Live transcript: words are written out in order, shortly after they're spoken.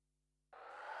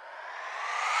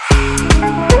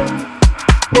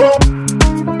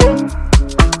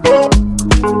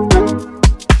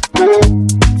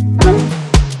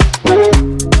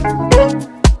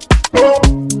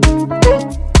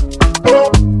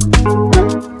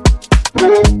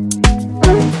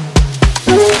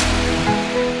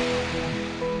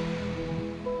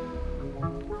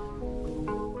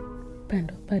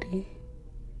Buddy,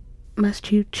 must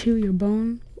you chew your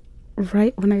bone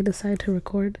right when I decide to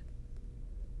record?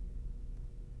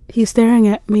 He's staring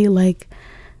at me like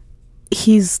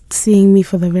he's seeing me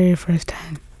for the very first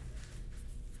time.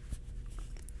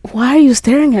 Why are you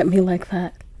staring at me like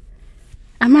that?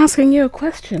 I'm asking you a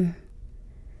question.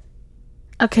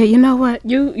 Okay, you know what?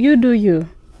 You do you.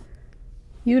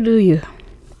 You do you.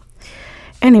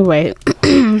 Anyway,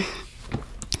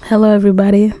 hello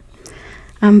everybody.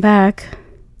 I'm back.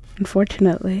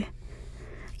 Unfortunately,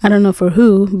 I don't know for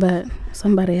who, but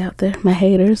somebody out there, my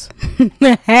haters.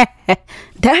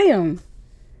 Damn.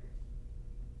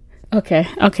 Okay,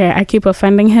 I keep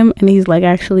offending him, and he's like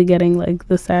actually getting like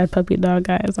the sad puppy dog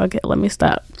eyes. Okay, let me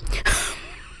stop.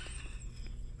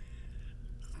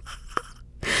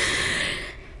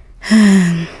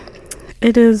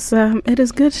 It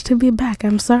is good to be back.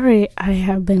 I'm sorry I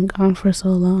have been gone for so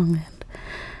long, and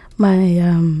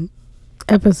my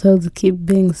episodes keep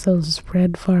being so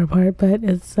spread far apart, but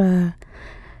it's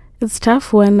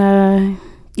tough when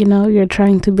you're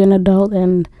trying to be an adult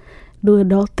and do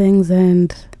adult things,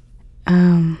 and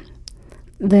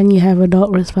then you have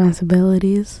adult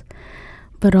responsibilities,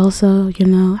 but also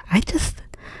I just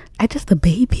a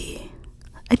baby,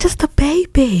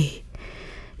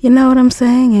 you know what I'm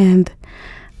saying? And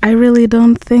I really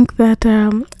don't think that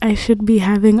I should be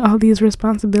having all these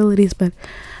responsibilities, but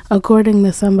according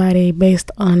to somebody,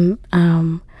 based on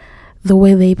the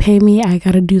way they pay me, I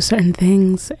gotta do certain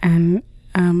things, and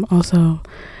also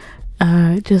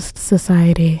just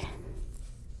society.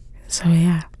 So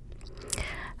yeah.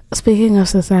 Speaking of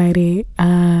society,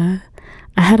 I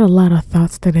had a lot of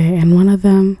thoughts today, and one of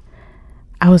them,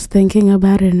 I was thinking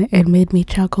about it, and it made me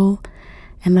chuckle,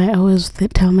 and I always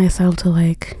tell myself to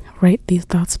like write these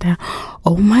thoughts down.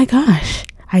 Oh my gosh,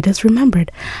 I just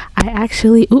remembered. I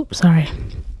actually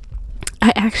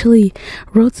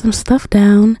wrote some stuff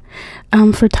down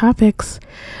for topics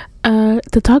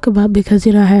to talk about, because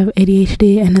I have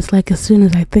ADHD, and it's like as soon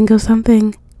as I think of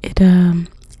something, it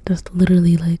just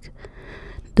literally like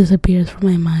disappears from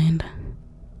my mind.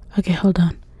 Okay, hold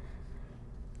on.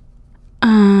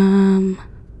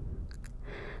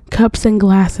 Cups and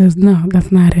glasses. No,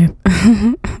 that's not it.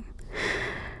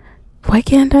 Why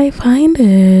can't I find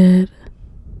it?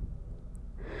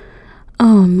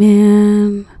 Oh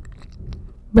man.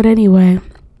 But anyway,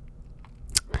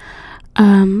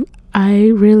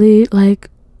 I really like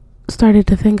started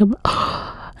to think about,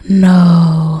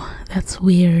 no, that's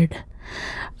weird.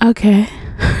 Okay.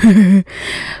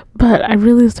 But I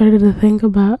really started to think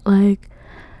about like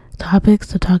topics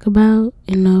to talk about,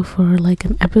 for like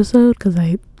an episode, because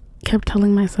I kept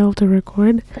telling myself to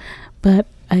record, but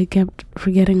I kept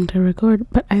forgetting to record.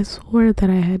 But I swore that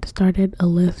I had started a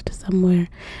list somewhere,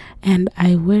 and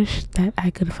I wish that I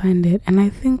could find it, and I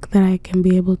think that I can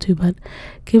be able to, but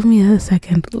give me a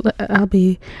second. I'll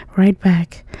be right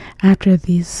back after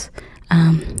these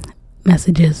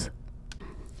messages.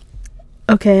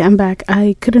 Okay, I'm back.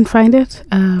 I couldn't find it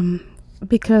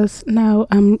because now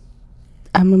I'm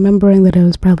remembering that it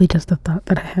was probably just a thought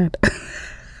that I had.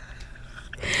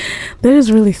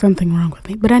 There's really something wrong with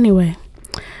me. But anyway,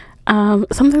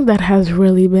 something that has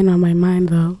really been on my mind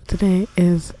though today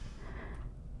is,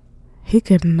 he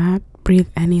could not breathe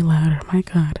any louder, my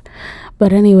God.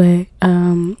 But anyway,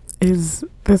 is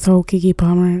this whole Keke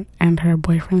Palmer and her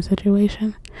boyfriend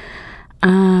situation.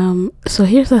 So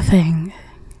here's the thing.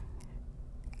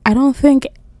 I don't think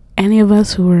any of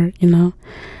us who were,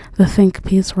 the think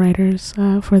piece writers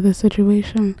for this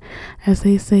situation, as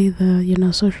they say, the,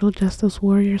 social justice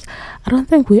warriors, I don't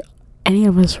think any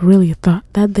of us really thought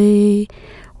that they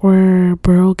were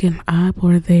broken up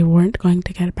or they weren't going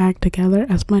to get back together,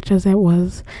 as much as it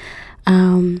was,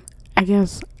 I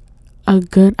guess, a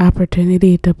good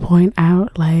opportunity to point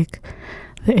out like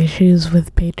the issues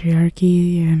with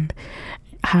patriarchy and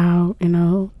how,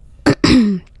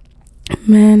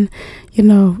 men,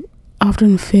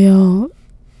 often feel,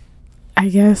 I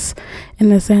guess,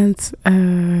 in a sense,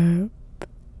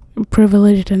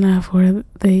 privileged enough where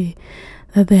they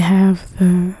have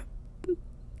the,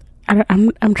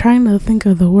 I'm trying to think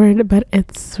of the word, but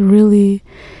it's leaving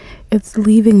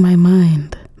my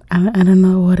mind. I don't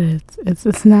know what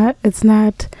it's not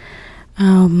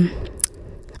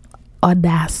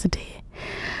audacity.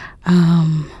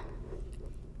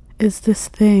 It's this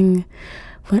thing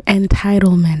but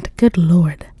entitlement. Good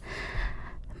Lord.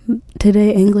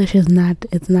 Today, English it's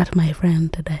not my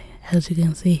friend today, as you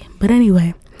can see. But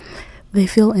anyway, they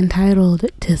feel entitled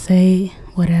to say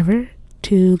whatever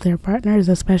to their partners,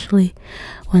 especially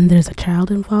when there's a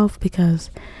child involved, because,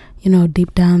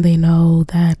 deep down they know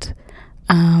that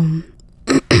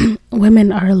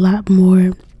women are a lot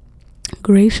more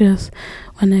gracious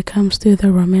when it comes to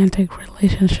the romantic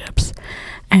relationships.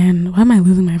 And why am I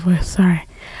losing my voice? Sorry.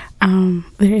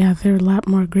 They're a lot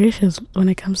more gracious when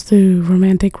it comes to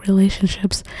romantic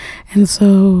relationships. And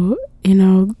so,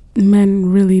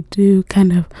 men really do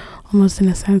kind of almost in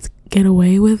a sense get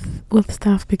away with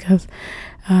stuff because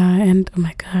and oh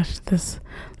my gosh, this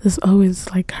always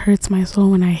like hurts my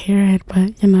soul when I hear it.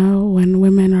 But when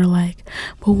women are like,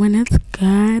 but when it's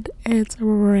good, it's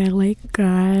really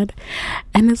good.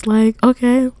 And it's like,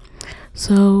 okay,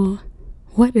 so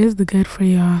what is the good for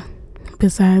y'all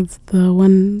besides the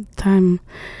one time,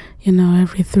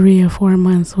 every 3 or 4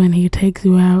 months when he takes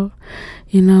you out,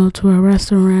 to a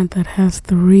restaurant that has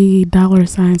 $3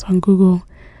 signs on Google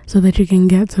so that you can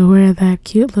get to wear that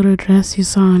cute little dress you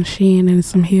saw on Shein and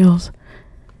some heels.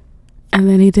 And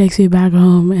then he takes you back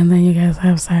home and then you guys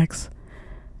have sex.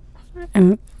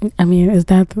 And I mean, is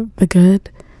that the good?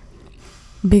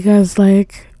 Because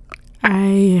like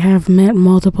I have met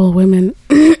multiple women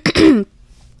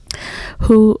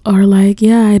who are like,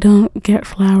 yeah, I don't get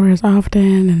flowers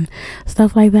often and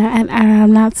stuff like that. And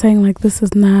I'm not saying like this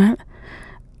should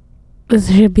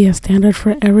be a standard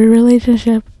for every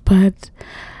relationship, but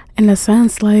in a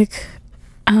sense, like,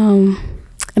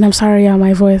 and I'm sorry, y'all,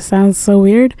 my voice sounds so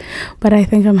weird, but I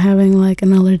think I'm having like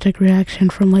an allergic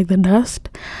reaction from like the dust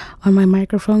on my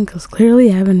microphone, because clearly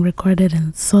I haven't recorded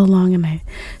in so long and I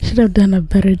should have done a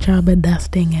better job at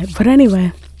dusting it. But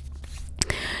anyway,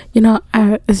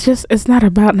 it's not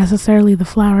about necessarily the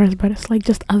flowers, but it's like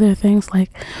just other things. Like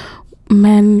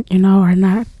men, are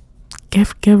not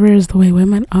gift givers the way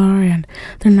women are, and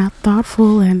they're not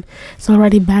thoughtful, and it's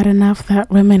already bad enough that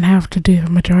women have to do the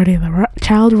majority of the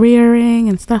child rearing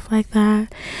and stuff like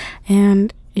that.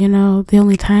 And the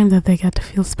only time that they get to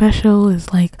feel special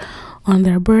is like on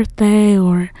their birthday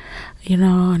or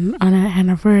on an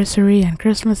anniversary and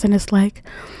Christmas. And it's like,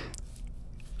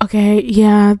 okay,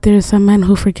 yeah, there's some men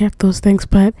who forget those things,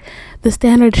 but the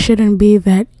standard shouldn't be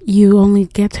that you only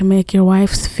get to make your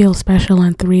wife feel special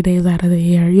on 3 days out of the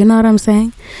year. You know what I'm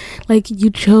saying? Like,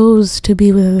 you chose to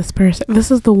be with this person.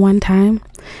 This is the one time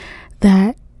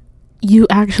that you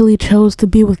actually chose to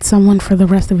be with someone for the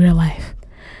rest of your life.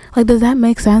 Like, does that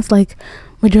make sense? Like,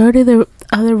 majority of the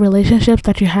other relationships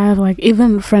that you have, like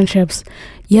even friendships,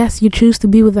 yes, you choose to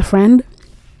be with a friend,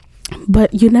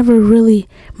 but you never really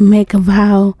make a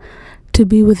vow to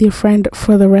be with your friend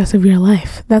for the rest of your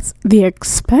life. That's the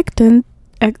expectation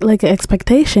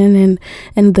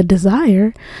and the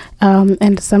desire.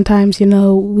 And sometimes, we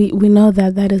know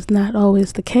that is not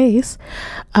always the case.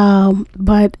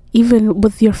 But even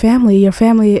with your family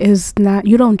is not,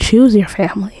 you don't choose your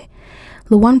family.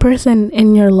 The one person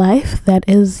in your life that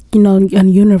is, a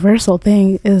universal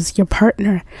thing is your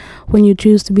partner when you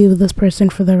choose to be with this person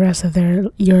for the rest of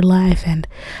your life. And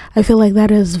I feel like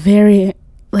that is very,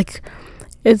 like,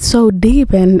 it's so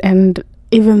deep. And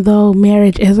even though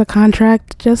marriage is a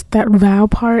contract, just that vow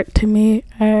part to me,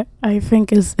 I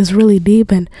think is really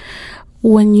deep. And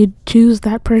when you choose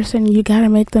that person, you got to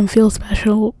make them feel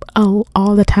special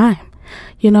all the time,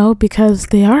 because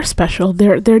they are special.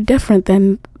 They're different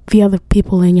than the other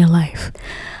people in your life.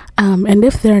 And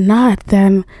if they're not,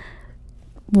 then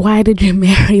why did you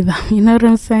marry them? You know what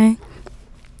I'm saying?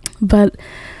 But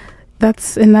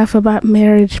that's enough about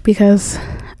marriage, because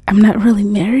I'm not really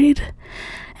married,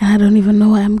 and I don't even know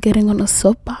why I'm getting on a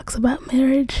soapbox about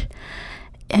marriage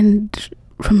and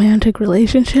romantic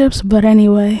relationships. But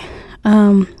anyway,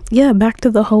 back to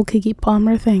the whole Keke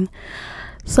Palmer thing.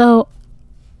 So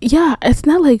yeah, it's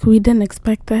not like we didn't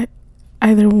expect that.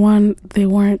 Either one, they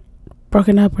weren't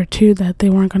broken up, or two, that they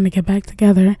weren't going to get back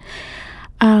together.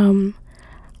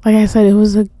 Like I said,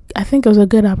 I think it was a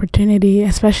good opportunity,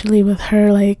 especially with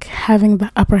her like having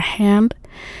the upper hand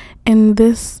in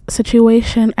this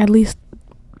situation, at least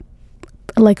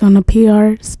like on a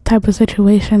PR type of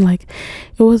situation. Like,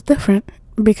 it was different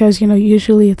because,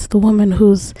 usually it's the woman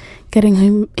who's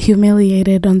getting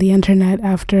humiliated on the internet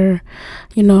after,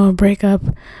 a breakup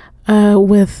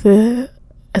with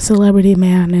a celebrity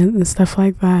man and stuff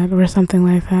like that, or something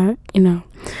like that,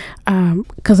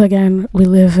 because again, we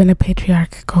live in a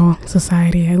patriarchal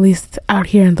society, at least out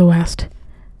here in the West,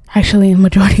 actually in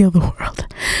majority of the world.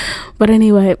 But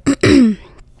anyway,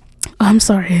 I'm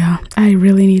sorry, y'all, I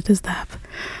really need to stop.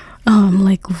 I'm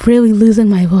like really losing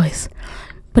my voice.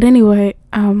 But anyway,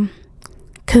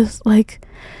 because like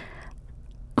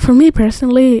for me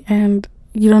personally, and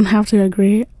you don't have to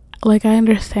agree, like I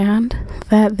understand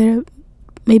that they're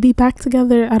maybe back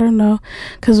together. I don't know,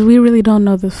 because we really don't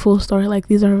know the full story. Like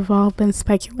these are all been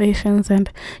speculations, and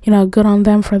good on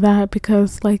them for that,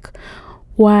 because like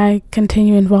why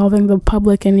continue involving the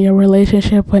public in your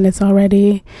relationship when it's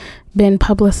already been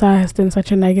publicized in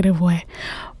such a negative way?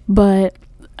 But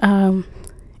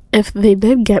if they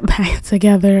did get back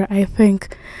together, I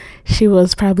think she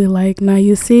was probably like, now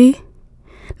you see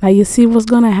what's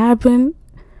gonna happen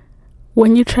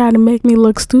when you try to make me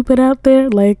look stupid out there.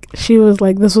 Like she was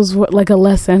like, this was like a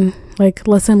lesson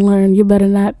learned. You better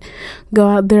not go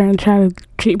out there and try to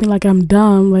treat me like I'm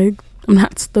dumb. Like I'm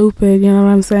not stupid, you know what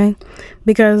I'm saying?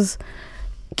 Because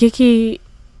Kiki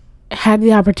had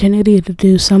the opportunity to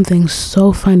do something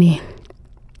so funny,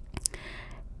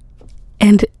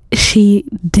 and she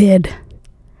did.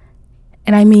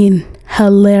 And I mean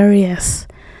hilarious.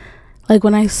 Like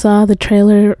when I saw the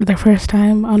trailer the first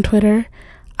time on Twitter,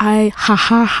 I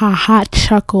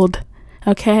chuckled,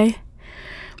 okay?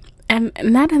 And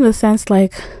not in the sense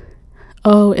like,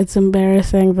 oh, it's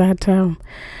embarrassing that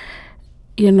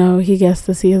he gets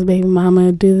to see his baby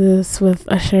mama do this with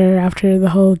Usher after the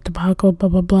whole debacle, blah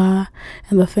blah blah,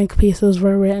 and the think pieces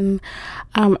were written.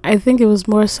 I think it was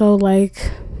more so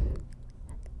like,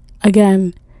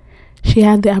 again, she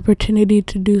had the opportunity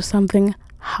to do something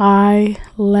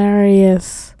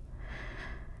hilarious,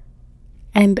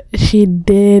 and she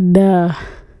did.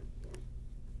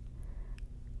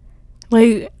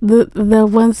 Like the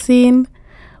one scene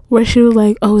where she was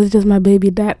like, "Oh, it's just my baby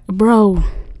dad," bro.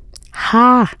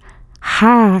 Ha,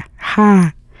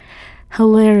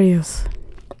 hilarious.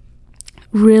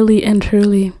 Really and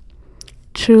truly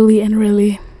and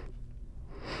really.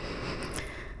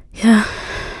 Yeah.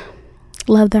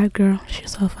 Love that girl.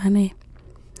 She's so funny.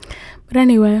 But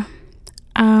anyway,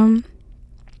 on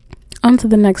to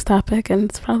the next topic, and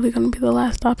it's probably going to be the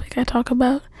last topic I talk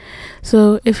about.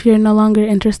 So if you're no longer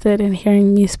interested in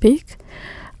hearing me speak,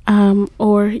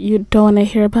 or you don't want to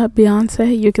hear about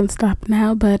Beyonce, you can stop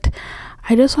now. But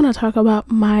I just want to talk about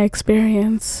my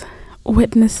experience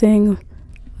witnessing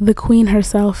the queen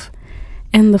herself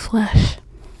in the flesh.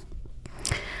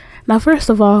 Now, first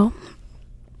of all,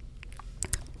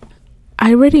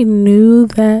 I already knew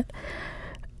that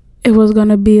it was going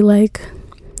to be like,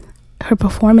 her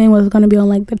performing was going to be on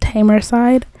like the tamer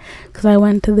side, because I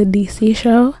went to the DC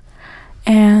show,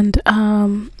 and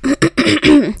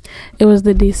it was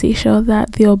the DC show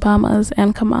that the Obamas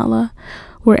and Kamala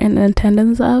were in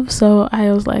attendance of. So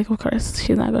I was like, of course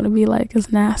she's not going to be like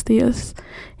as nasty as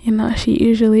she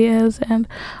usually is. And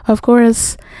of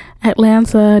course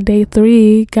Atlanta day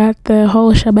 3 got the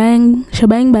whole shebang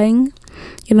bang.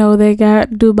 They got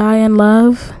Dubai in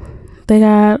Love, they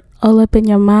got All Up in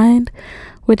Your Mind,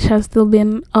 which has still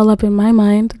been all up in my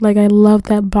mind. Like, I love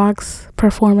that box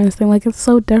performance thing. Like, it's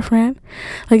so different.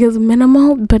 Like, it's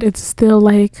minimal, but it's still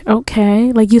like,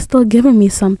 okay, like, you're still giving me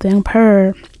something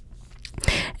per.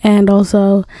 And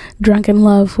also Drunk in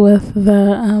Love with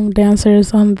the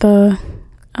dancers on the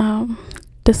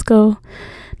disco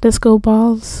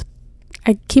balls.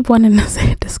 I keep wanting to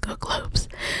say disco globes,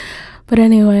 but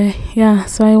anyway, yeah.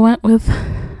 So I went with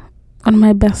one of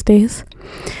my besties.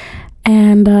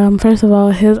 And first of all,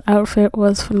 his outfit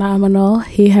was phenomenal.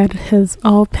 He had his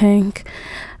all pink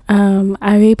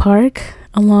Ivy Park,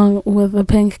 along with a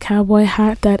pink cowboy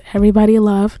hat that everybody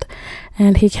loved,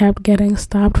 and he kept getting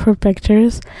stopped for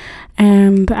pictures.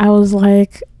 And I was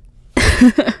like,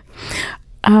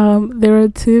 there were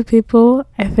 2 people,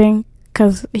 I think,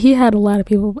 because he had a lot of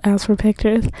people ask for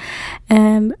pictures,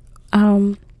 and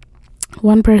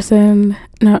one person,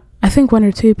 no, I think 1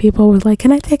 or 2 people was like,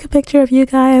 can I take a picture of you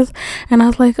guys? And I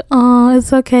was like, oh,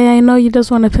 it's okay. I know you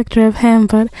just want a picture of him,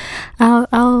 but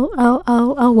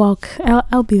I'll walk.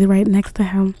 I'll be right next to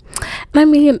him. And I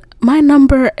mean, my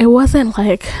number, it wasn't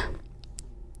like,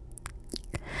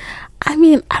 I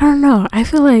mean, I don't know. I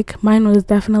feel like mine was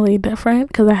definitely different,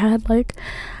 because I had like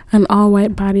an all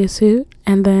white bodysuit,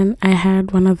 and then I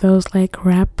had one of those like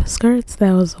wrap skirts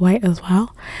that was white as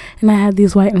well, and I had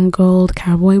these white and gold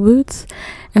cowboy boots,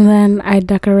 and then I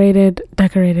decorated,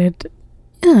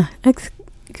 yeah, I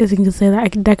guess you can say that. I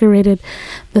decorated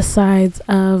the sides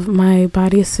of my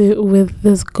bodysuit with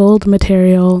this gold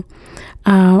material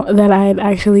that I had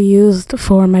actually used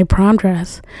for my prom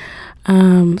dress.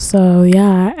 So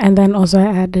yeah, and then also I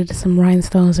added some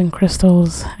rhinestones and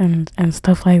crystals and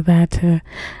stuff like that to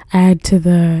add to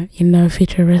the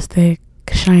futuristic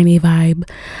shiny vibe.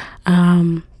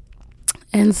 And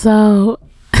so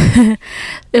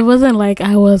it wasn't like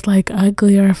I was like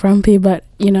ugly or frumpy, but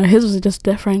you know, his was just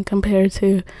different compared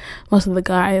to most of the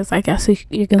guys, I guess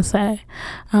you can say.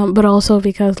 But also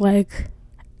because like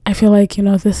I feel like, you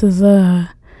know, this is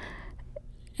a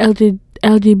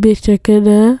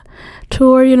LGBT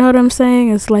tour, you know what I'm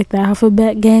saying? It's like the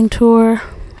Alphabet Gang tour.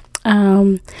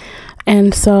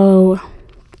 And so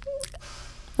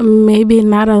maybe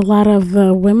not a lot of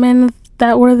the women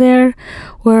that were there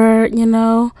were, you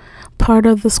know, part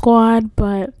of the squad,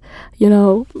 but you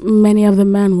know, many of the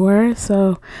men were.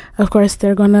 So of course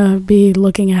they're gonna be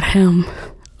looking at him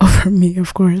over me,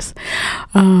 of course.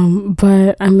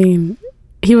 But I mean,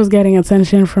 he was getting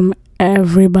attention from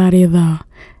everybody though.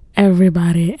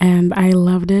 Everybody. And I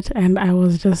loved it. And I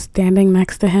was just standing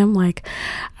next to him. Like,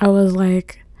 I was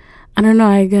like, I don't know,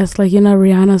 I guess like, you know,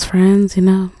 Rihanna's friends, you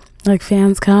know, like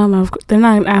fans come. They're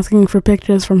not asking for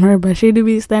pictures from her, but she'd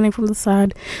be standing from the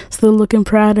side, still looking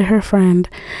proud of her friend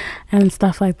and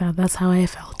stuff like that. That's how I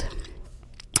felt.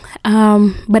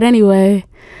 But anyway,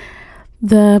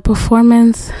 the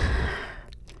performance,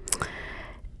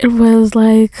 it was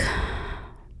like,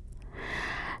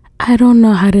 I don't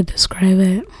know how to describe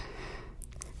it.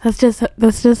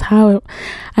 That's just how it,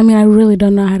 I mean, I really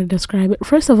don't know how to describe it.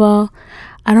 First of all,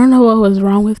 I don't know what was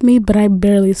wrong with me, but I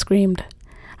barely screamed.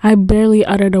 I barely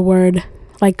uttered a word,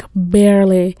 like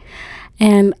barely.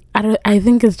 And I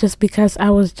think it's just because I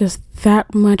was just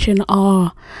that much in awe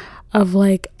of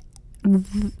like,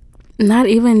 not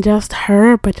even just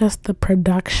her, but just the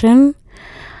production.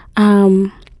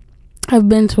 I've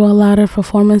been to a lot of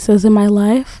performances in my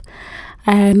life,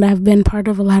 and I've been part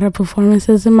of a lot of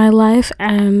performances in my life,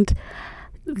 and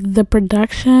the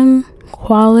production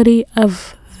quality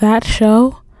of that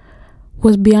show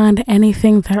was beyond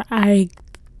anything that I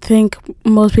think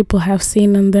most people have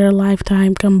seen in their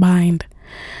lifetime combined.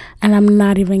 And I'm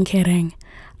not even kidding.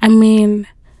 I mean,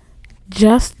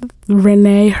 just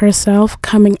Renee herself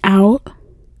coming out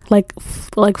like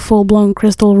full-blown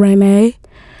Crystal Renee,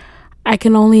 I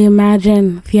can only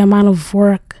imagine the amount of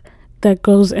work that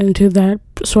goes into that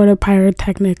sort of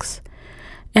pyrotechnics.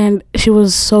 And she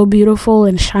was so beautiful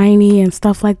and shiny and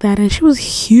stuff like that. And she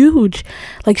was huge.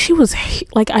 Like, she was,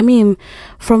 like, I mean,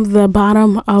 from the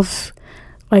bottom of,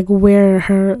 like, where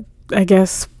her, I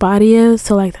guess, body is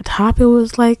to, like, the top, it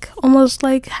was, like, almost,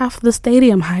 like, half the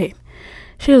stadium height.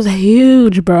 She was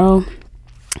huge, bro.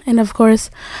 And, of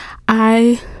course,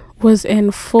 I was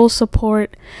in full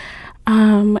support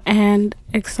and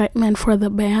excitement for the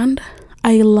band.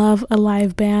 I love a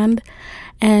live band.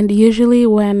 And usually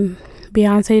when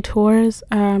Beyonce tours,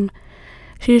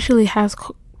 she usually has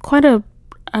quite a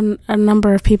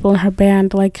number of people in her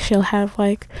band. Like, she'll have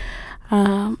like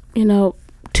 2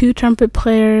 trumpet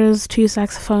players, 2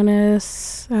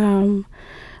 saxophonists,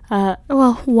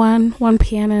 one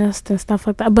pianist and stuff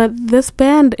like that. But this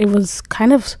band, it was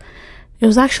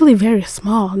actually very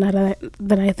small now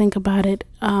that I think about it.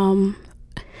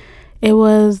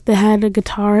 They had a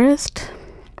guitar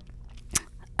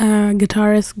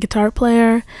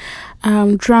player,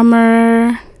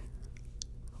 drummer,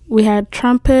 we had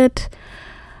trumpet,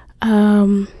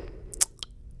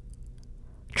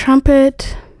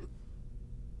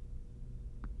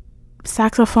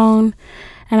 saxophone,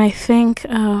 and I think,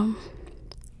 I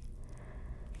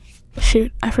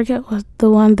forget what the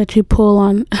one that you pull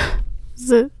on.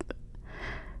 Is it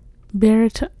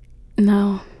baritone?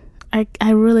 No. I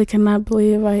really cannot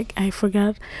believe I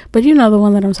forgot. But you know the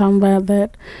one that I'm talking about,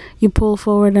 that you pull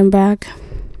forward and back.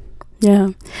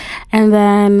 Yeah. And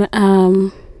then,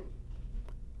 I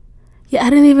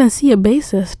didn't even see a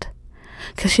bassist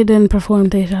because she didn't perform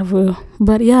Deja Vu.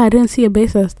 But yeah, I didn't see a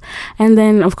bassist. And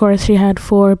then, of course, she had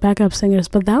 4 backup singers.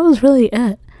 But that was really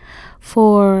it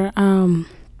for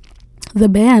the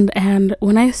band. And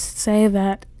when I say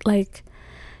that, like,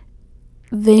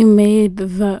 they made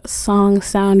the song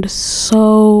sound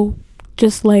so,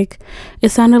 just like, it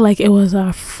sounded like it was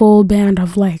a full band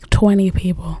of like 20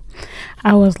 people.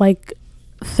 I was like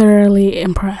thoroughly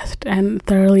impressed and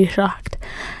thoroughly shocked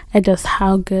at just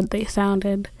how good they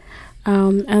sounded.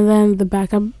 And then the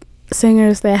backup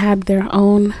singers, they had their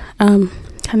own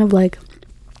kind of like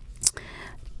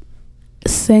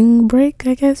sing break,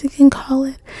 I guess you can call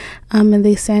it, and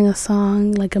they sang a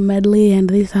song, like a medley, and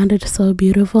they sounded so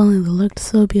beautiful and they looked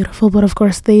so beautiful. But of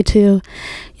course they too,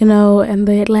 and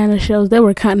the Atlanta shows, they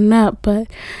were cutting up, but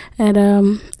at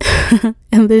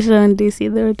in the show in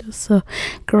DC, they were just so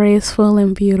graceful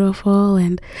and beautiful,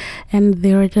 and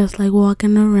they were just like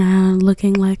walking around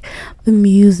looking like the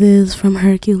muses from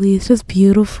Hercules, just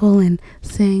beautiful and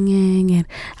singing. And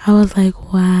I was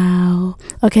like, wow.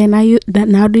 Okay,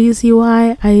 now do you see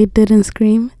why I didn't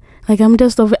scream? Like I'm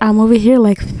over here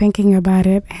like thinking about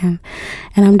it, and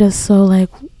I'm just so like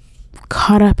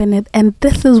caught up in it. And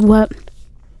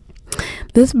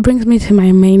this brings me to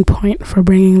my main point for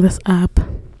bringing this up.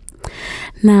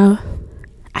 Now,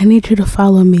 I need you to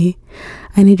follow me.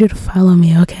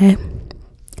 Okay?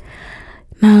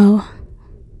 Now,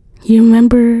 you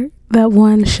remember that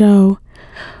one show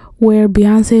where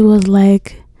Beyonce was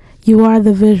like, "You are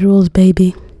the visuals,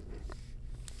 baby."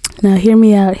 Now, hear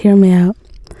me out.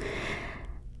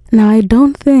 Now, I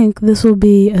don't think this will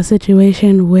be a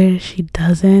situation where she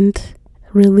doesn't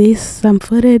release some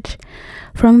footage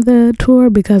from the tour,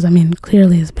 because, I mean,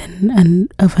 clearly it's been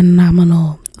a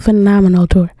phenomenal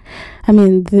tour. I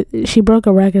mean, she broke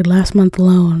a record last month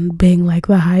alone, being like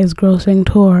the highest grossing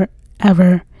tour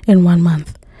ever in 1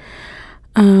 month.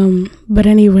 But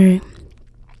anyway,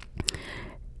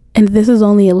 and this is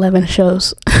only 11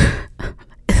 shows.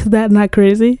 Is that not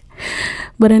crazy?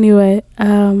 But anyway,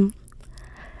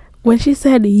 when she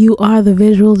said, "You are the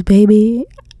visuals, baby,"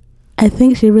 I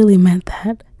think she really meant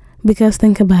that. Because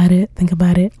think about it.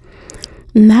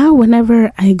 Now,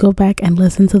 whenever I go back and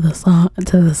listen to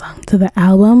the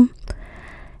album,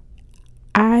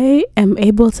 I am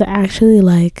able to actually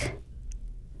like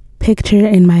picture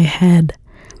in my head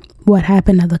what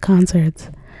happened at the concerts.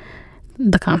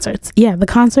 Yeah,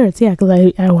 because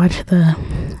I watched the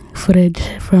footage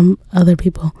from other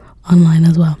people online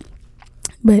as well.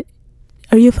 But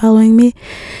are you following me?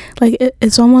 Like,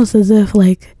 it's almost as if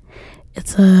like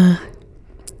it's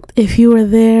if you were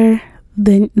there,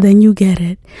 then you get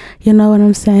it. You know what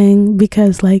I'm saying?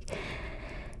 Because like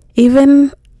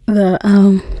even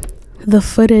the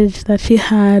footage that she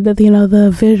had, the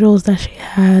visuals that she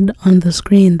had on the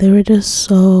screen, they were just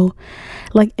so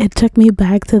like, it took me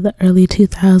back to the early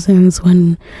 2000s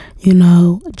when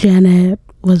Janet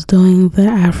was doing the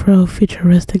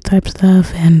Afro-futuristic type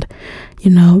stuff, and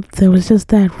there was just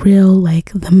that real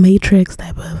like the Matrix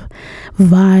type of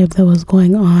vibe that was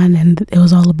going on, and it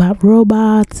was all about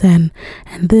robots and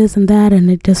this and that, and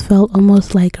it just felt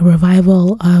almost like a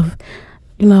revival of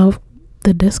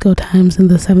the disco times in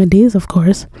the 70s, of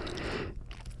course,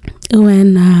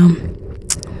 when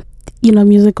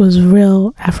music was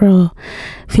real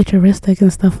Afro-futuristic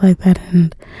and stuff like that.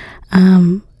 And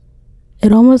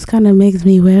it almost kind of makes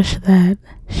me wish that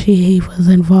she was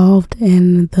involved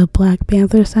in the Black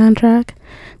Panther soundtrack,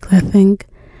 because I think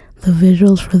the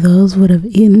visuals for those would have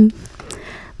eaten.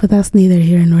 But that's neither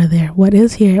here nor there. What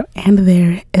is here and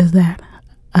there is that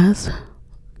us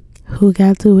who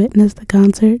got to witness the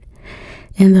concert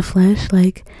in the flesh,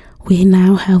 like, we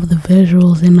now have the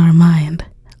visuals in our mind.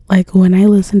 Like, when I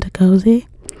listen to Cozy,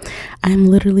 I'm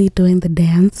literally doing the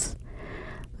dance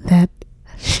that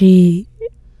she's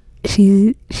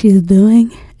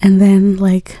doing, and then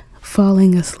like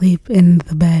falling asleep in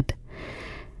the bed.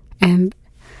 And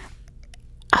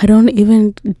I don't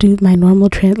even do my normal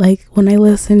trend. Like, when I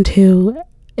listen to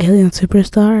Alien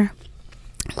Superstar,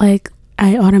 like,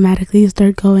 I automatically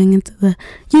start going into the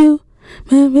you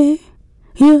baby,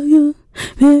 you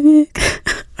baby.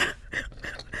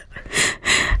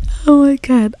 Oh my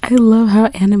god, I love how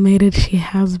animated she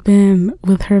has been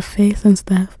with her face and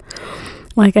stuff.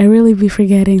 Like, I really be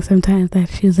forgetting sometimes that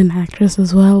she's an actress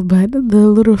as well, but the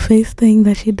little face thing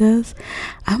that she does,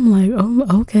 I'm like,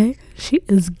 oh, okay, she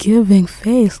is giving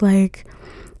face. Like,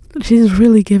 she's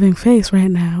really giving face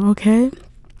right now, okay?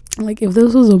 Like, if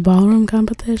this was a ballroom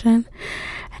competition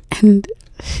and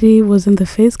she was in the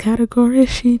face category,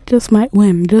 she just might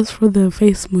win just for the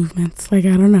face movements. Like,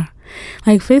 I don't know.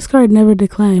 Like, face card never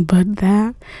declined, but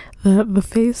that the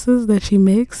faces that she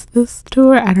makes this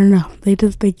tour, I don't know. They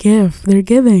give. They're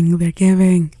giving.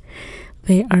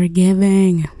 They are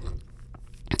giving.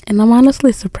 And I'm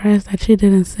honestly surprised that she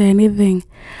didn't say anything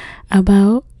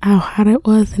about how hot it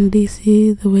was in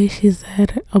DC the way she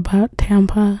said about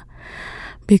Tampa,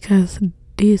 because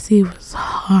DC was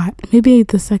hot. Maybe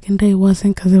the second day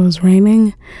wasn't because it was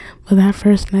raining, but that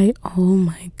first night, oh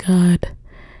my god,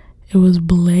 it was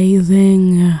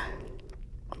blazing.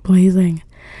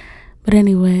 But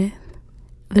anyway,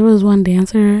 there was one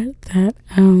dancer that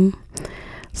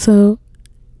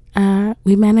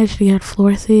we managed to get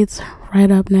floor seats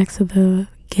right up next to the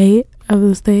gate of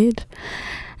the stage.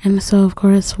 And so, of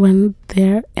course, when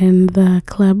they're in the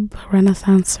Club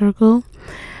Renaissance Circle,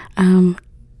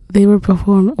 they were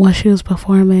she was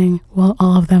performing, well,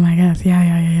 all of them, I guess,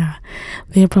 yeah.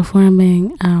 They were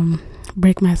performing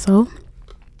Break My Soul.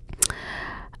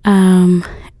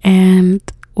 And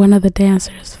one of the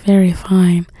dancers, very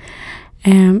fine,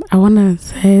 and I want to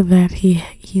say that he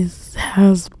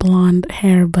has blonde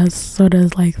hair, but so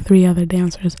does like 3 other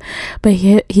dancers, but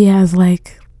he has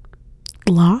like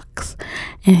locks,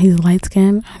 and he's light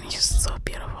skinned, and he's just so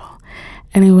beautiful.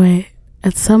 Anyway,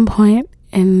 at some point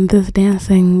in this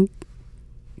dancing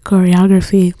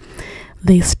choreography,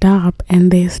 they stop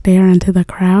and they stare into the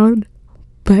crowd.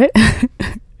 But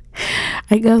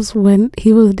I guess when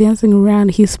he was dancing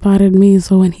around, he spotted me,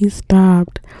 so when he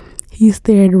stopped, he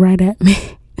stared right at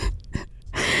me.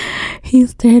 He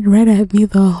stared right at me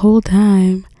the whole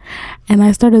time, and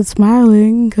I started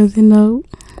smiling because, I don't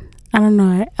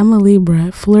know, I'm a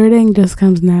Libra. Flirting just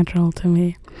comes natural to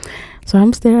me. So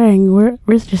I'm staring, we're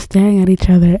just staring at each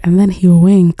other, and then he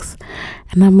winks,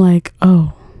 and I'm like,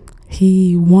 oh,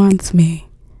 he wants me.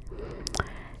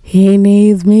 He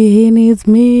needs me, he needs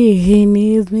me, he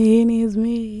needs me, he needs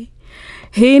me.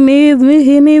 He needs me,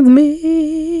 he needs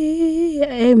me.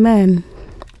 Amen.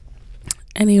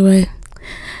 Anyway,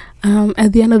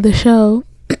 at the end of the show,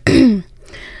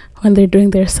 when they're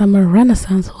doing their summer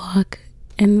Renaissance walk,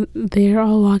 and they're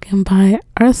all walking by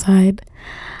our side,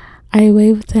 I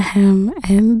waved to him,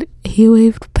 and he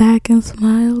waved back and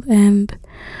smiled, and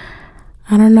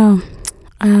I don't know.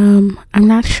 I'm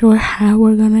not sure how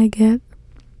we're gonna get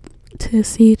to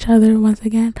see each other once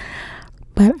again,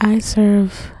 but I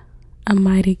serve a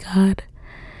mighty God,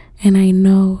 and I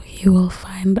know He will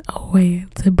find a way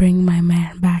to bring my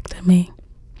man back to me.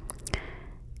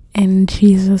 In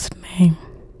Jesus' name.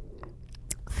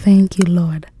 Thank you,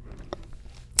 Lord.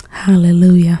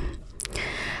 Hallelujah.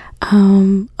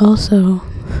 Also,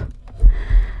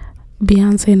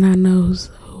 Beyonce now knows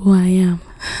who I am.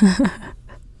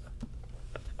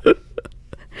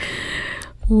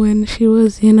 When she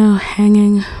was,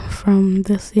 hanging from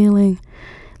the ceiling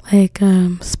like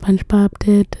SpongeBob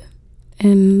did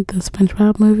in the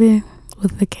SpongeBob movie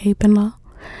with the cape and all,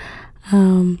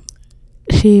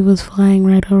 she was flying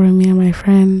right over me and my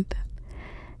friend,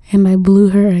 and I blew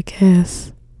her a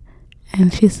kiss,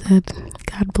 and she said,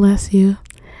 "God bless you,"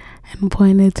 and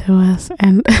pointed to us.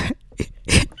 And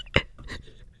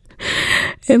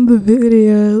in the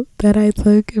video that I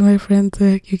took and my friend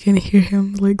took, you can hear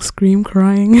him like scream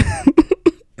crying.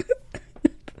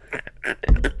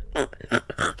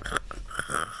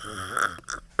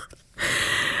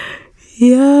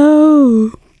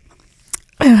 Yo.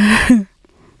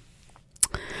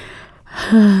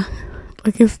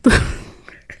 Like it's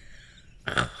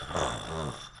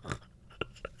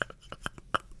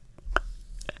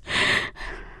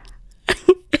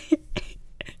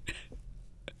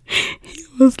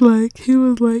he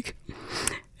was like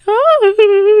I'm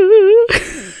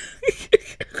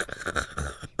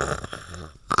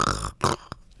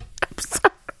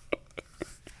sorry.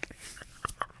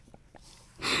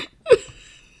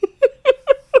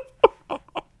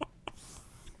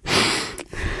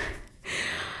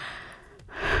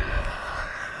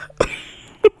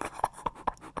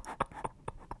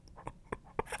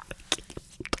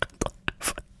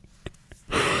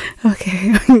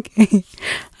 Okay.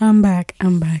 I'm back.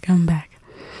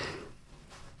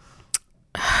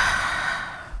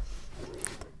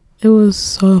 It was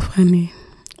so funny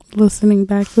listening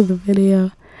back to the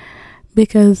video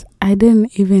because I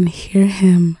didn't even hear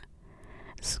him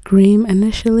scream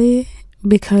initially,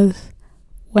 because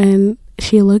when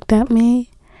she looked at me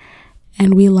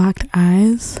and we locked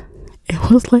eyes,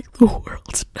 it was like the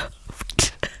world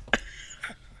stopped.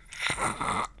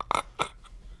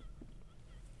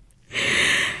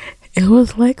 It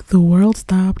was like the world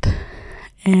stopped,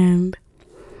 and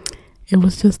it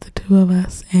was just the two of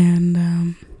us,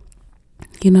 and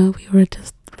we were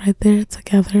just right there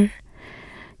together,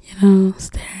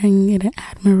 staring in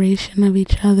admiration of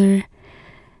each other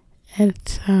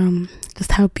at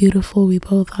just how beautiful we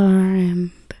both are,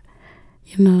 and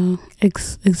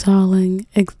exhaling,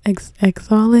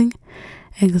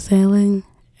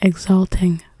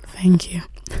 exalting, thank you.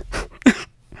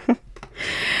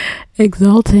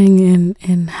 Exalting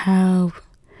in how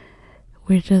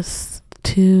we're just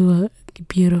two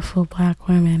beautiful black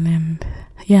women,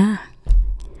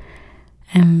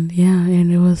 and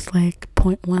it was like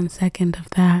 0.1 second of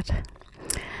that,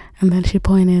 and then she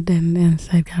pointed and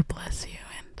said, "God bless you,"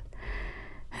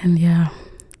 and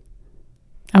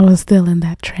I was still in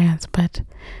that trance, but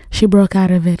she broke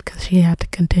out of it because she had to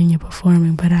continue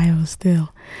performing, but I was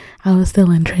still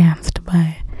entranced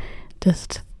by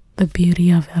just the beauty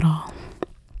of it all.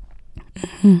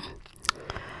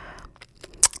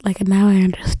 Like, now I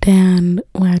understand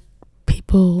what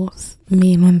people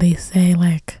mean when they say,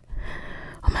 like,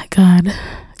 "Oh my God,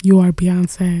 you are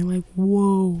Beyonce." Like,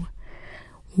 whoa,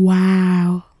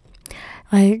 wow.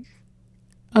 Like,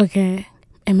 okay,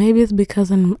 and maybe it's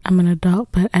because I'm an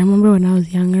adult, but I remember when I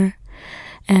was younger,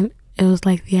 and it was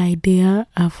like the idea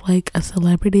of like a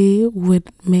celebrity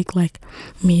would make like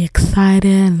me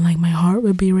excited and like my heart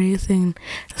would be racing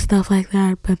and stuff like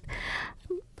that. But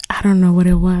I don't know what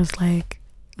it was. Like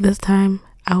this time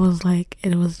I was like,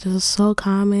 it was just so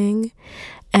calming,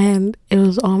 and it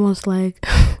was almost like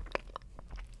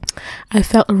I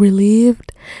felt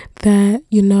relieved that,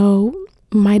 you know,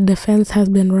 my defense has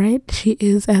been right. She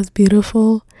is as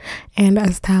beautiful and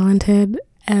as talented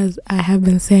as I have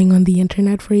been saying on the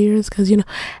internet for years. Because, you know,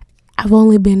 I've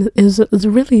only been, it's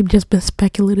really just been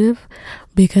speculative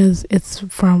because it's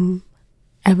from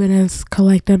evidence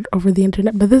collected over the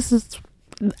internet. But this is,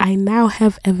 I now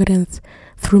have evidence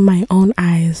through my own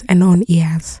eyes and own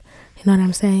ears. You know what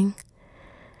I'm saying?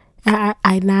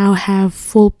 I now have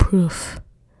full proof.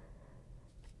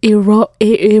 Irrevocable.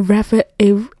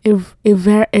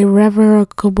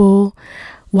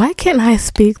 Why can't I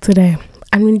speak today?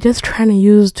 I mean, just trying to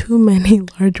use too many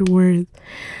large words.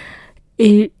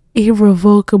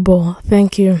 Irrevocable.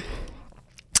 Thank you.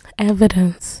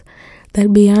 Evidence that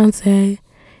Beyonce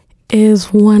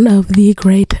is one of the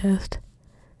greatest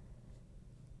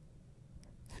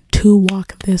to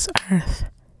walk this earth.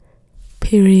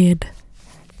 Period.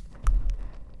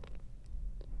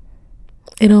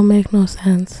 It don't make no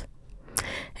sense.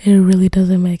 It really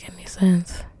doesn't make any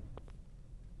sense.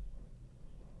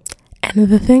 And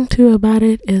the thing too about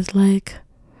it is like,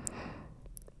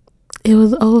 it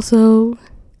was also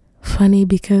funny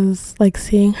because like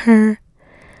seeing her,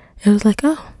 it was like,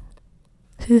 oh,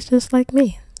 she's just like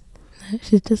me.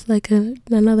 She's just like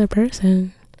another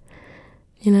person.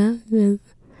 You know?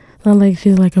 It's not like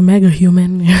she's like a mega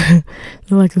human,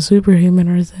 like a superhuman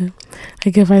or something.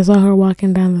 Like if I saw her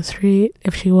walking down the street,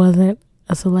 if she wasn't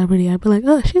a celebrity, I'd be like,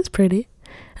 oh, she's pretty,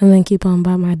 and then keep on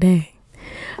about my day.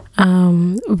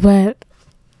 But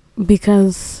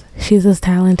because she's as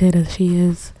talented as she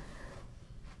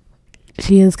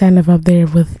is kind of up there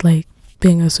with like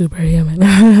being a superhuman.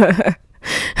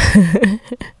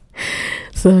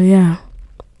 So yeah,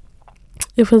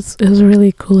 it was a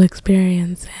really cool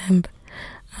experience, and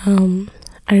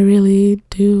I really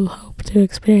do hope to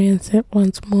experience it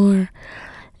once more.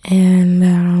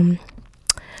 And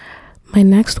my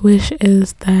next wish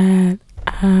is that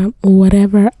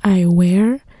whatever I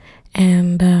wear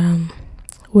and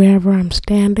wherever I'm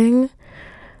standing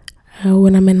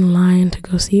when I'm in line to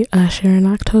go see Usher in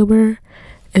October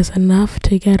is enough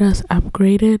to get us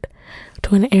upgraded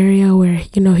to an area where,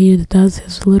 you know, he does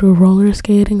his little roller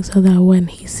skating, so that when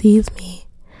he sees me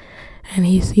and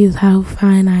he sees how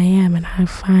fine I am and how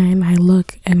fine I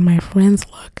look and my friends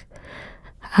look,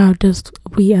 how just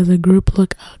we as a group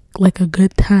look like a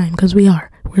good time, because we're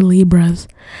Libras.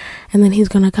 And then he's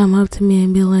gonna come up to me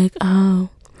and be like, oh,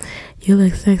 you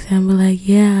look sexy. And be like,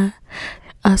 yeah,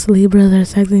 us Libras are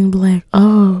sexy. And be like,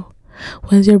 oh,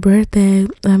 when's your birthday?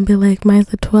 And be like, mine's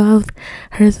the 12th,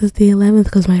 hers is the 11th,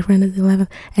 because my friend is the 11th,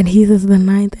 and his is the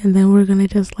 9th. And then we're gonna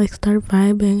just like start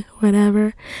vibing,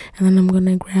 whatever. And then I'm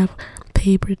gonna grab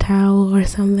paper towel or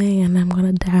something, and I'm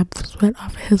gonna dab sweat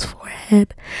off his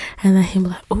forehead, and then he'll be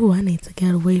like, oh, I need to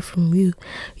get away from you,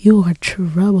 you are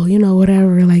trouble, you know,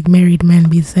 whatever like married men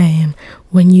be saying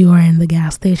when you are in the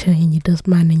gas station and you just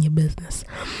minding your business.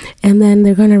 And then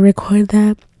they're gonna record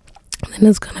that, and then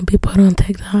it's gonna be put on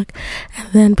TikTok,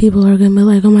 and then people are gonna be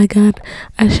like, oh my god,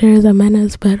 Usher is a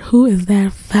menace, but who is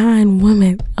that fine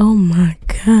woman? Oh my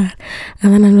god.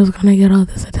 And then I'm just gonna get all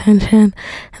this attention,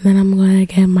 and then I'm gonna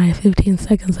get my 15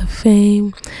 seconds of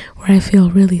fame where I feel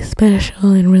really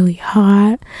special and really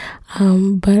hot,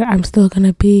 but I'm still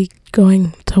gonna be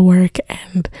going to work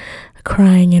and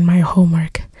crying in my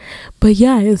homework. But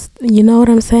yeah, it's, you know what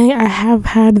I'm saying, I have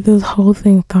had this whole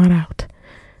thing thought out.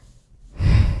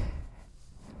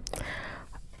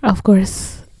 Of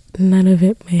course, none of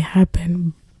it may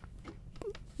happen,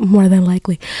 more than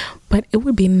likely, but it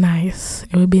would be nice.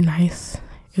 It would be nice.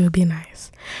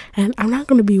 And I'm not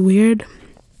going to be weird,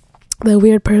 the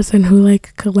weird person who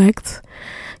like collects,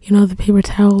 you know, the paper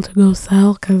towel to go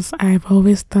sell, because I've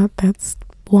always thought that's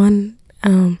one,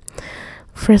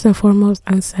 first and foremost,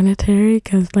 unsanitary,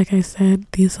 because like I said,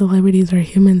 these celebrities are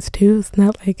humans too. It's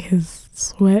not like his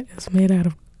sweat is made out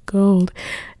of gold.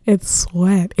 It's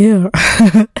sweat. Ew.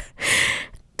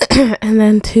 And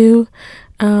then two,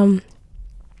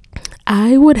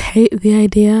 I would hate the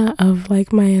idea of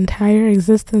like my entire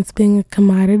existence being a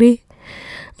commodity,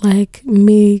 like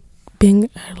me being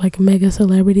like a mega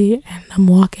celebrity, and I'm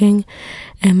walking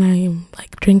and I'm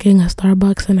like drinking a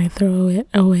Starbucks and I throw it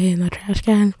away in the trash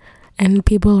can, and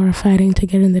people are fighting to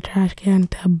get in the trash can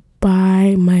to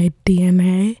buy my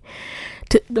DNA,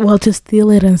 to steal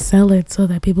it and sell it so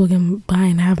that people can buy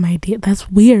and have my DNA. That's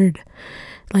weird.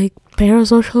 Like,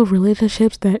 parasocial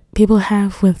relationships that people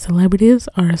have with celebrities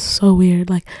are so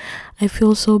weird. Like, I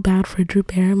feel so bad for Drew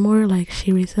Barrymore. Like,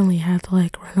 she recently had to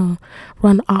like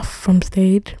run off from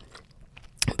stage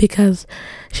because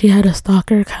she had a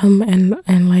stalker come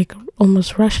and like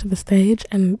almost rush the stage,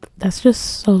 and that's just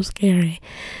so scary.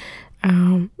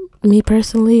 Me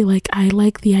personally, like, I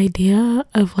like the idea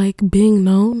of like being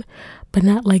known, but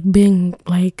not like being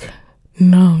like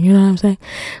known, you know what I'm saying?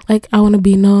 Like, I want to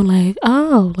be known, like,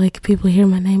 oh, like people hear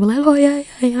my name, but like, oh yeah,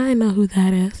 I know who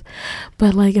that is.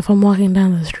 But like, if I'm walking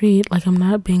down the street, like, I'm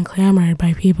not being clamored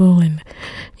by people, and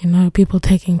you know, people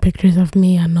taking pictures of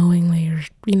me unknowingly, or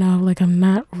you know, like, I'm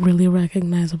not really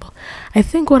recognizable. I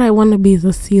think what I want to be is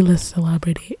a C-list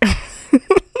celebrity.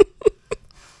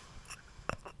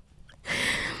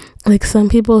 Like, some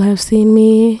people have seen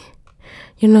me,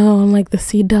 you know, on like the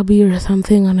CW or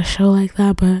something, on a show like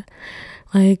that, but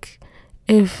like,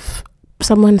 if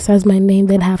someone says my name,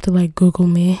 they'd have to like Google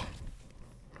me.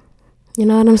 You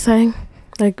know what I'm saying?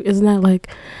 Like, it's not like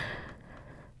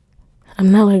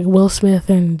I'm not like Will Smith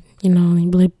and, you know,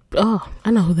 like, oh,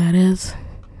 I know who that is.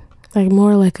 Like,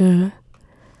 more like a...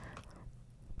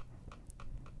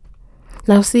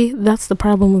 Now, see, that's the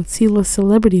problem with C-list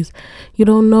celebrities. You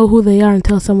don't know who they are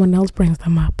until someone else brings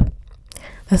them up.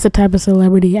 That's the type of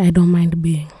celebrity I don't mind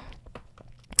being.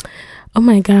 Oh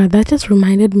my god, that just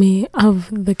reminded me of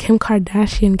the Kim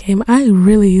Kardashian game. I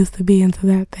really used to be into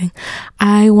that thing.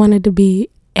 I wanted to be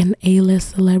an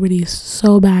A-list celebrity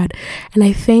so bad. And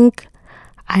I think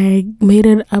I made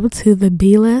it up to the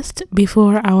B-list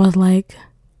before I was like,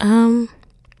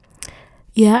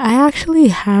 yeah, I actually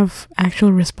have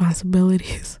actual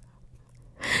responsibilities.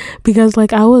 Because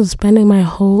like, I was spending my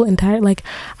whole entire, like,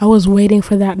 I was waiting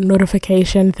for that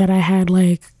notification that I had,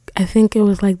 like, I think it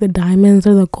was like the diamonds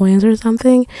or the coins or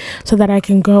something, so that I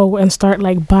can go and start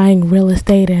like buying real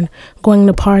estate and going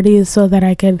to parties so that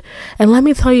I could. And let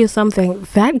me tell you something,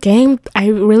 that game, I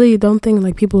really don't think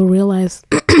like people realize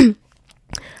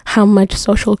how much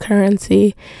social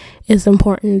currency is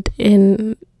important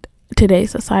in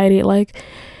today's society. Like,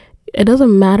 it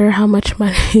doesn't matter how much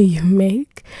money you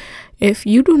make. If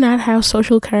you do not have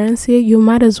social currency, you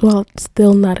might as well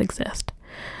still not exist.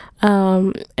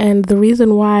 And the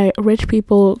reason why rich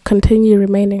people continue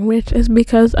remaining rich is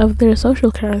because of their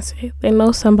social currency. They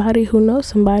know somebody who knows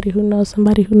somebody who knows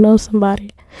somebody who knows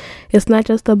somebody. It's not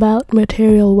just about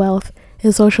material wealth.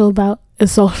 It's also about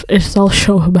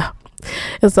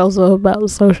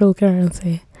social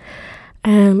currency.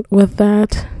 And with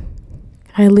that,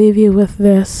 I leave you with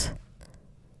this.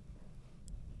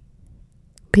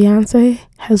 Beyonce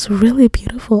has really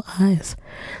beautiful eyes.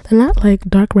 They're not like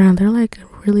dark brown. They're like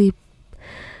really,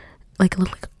 like,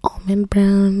 look like almond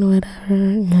brown, whatever.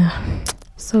 Yeah,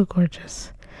 so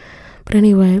gorgeous. But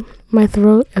anyway, my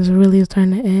throat is really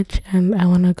starting to itch, and I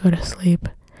want to go to sleep.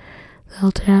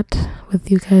 I'll chat with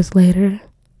you guys later.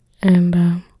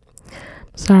 And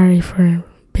sorry for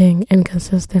being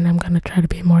inconsistent. I'm gonna try to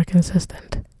be more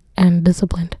consistent and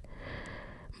disciplined.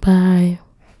 Bye.